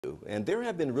And there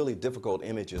have been really difficult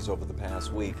images over the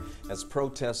past week as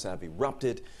protests have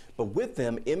erupted, but with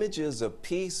them, images of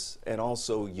peace and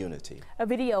also unity. A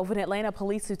video of an Atlanta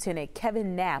Police Lieutenant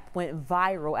Kevin Knapp went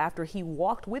viral after he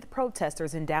walked with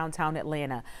protesters in downtown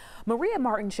Atlanta. Maria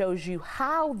Martin shows you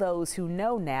how those who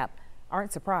know Knapp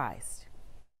aren't surprised.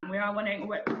 We're all wondering,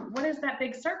 what is that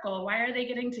big circle? Why are they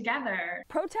getting together?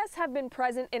 Protests have been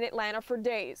present in Atlanta for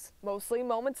days, mostly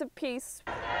moments of peace,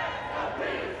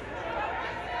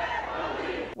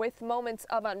 with moments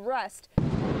of unrest,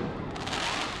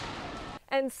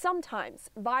 and sometimes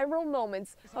viral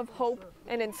moments of hope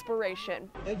and inspiration.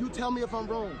 And you tell me if I'm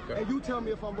wrong. And you tell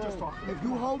me if I'm wrong. If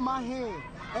you hold my hand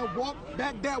and walk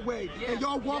back that way, and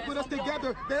y'all walk with us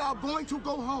together, they are going to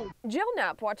go home. Jill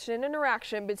Knapp watched an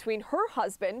interaction between her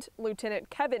husband, Lieutenant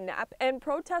Kevin Knapp, and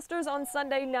protesters on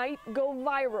Sunday night go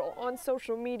viral on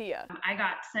social media. I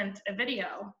got sent a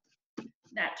video,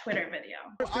 that Twitter video.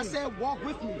 I said walk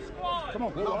with me. Come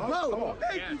on, bro.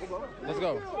 Let's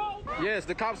go. Yes,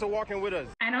 the cops are walking with us.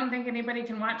 I don't think anybody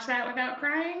can watch that without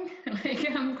crying. Like,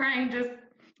 I'm crying just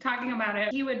talking about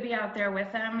it. He would be out there with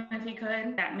them if he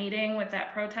could. That meeting with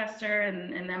that protester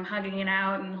and them hugging it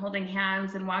out and holding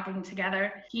hands and walking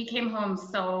together. He came home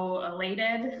so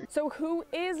elated. So who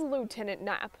is Lieutenant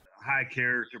Knapp? High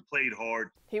character, played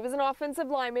hard. He was an offensive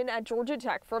lineman at Georgia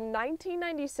Tech from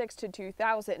 1996 to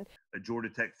 2000. A Georgia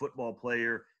Tech football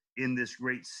player in this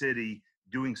great city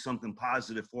doing something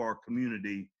positive for our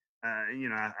community.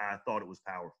 I thought it was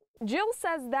powerful. Jill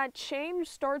says that change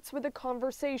starts with a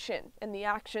conversation and the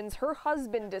actions her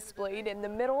husband displayed in the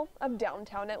middle of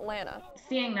downtown Atlanta.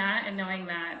 Seeing that and knowing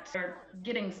that they're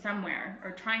getting somewhere or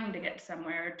trying to get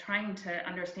somewhere, trying to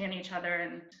understand each other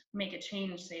and make a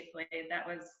change safely, that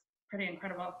was pretty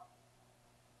incredible.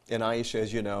 And Aisha,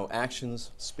 as you know,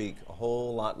 actions speak a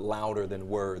whole lot louder than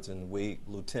words, and we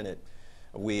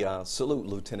salute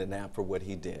Lieutenant Knapp for what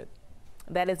he did.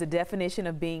 That is the definition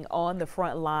of being on the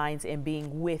front lines and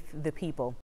being with the people.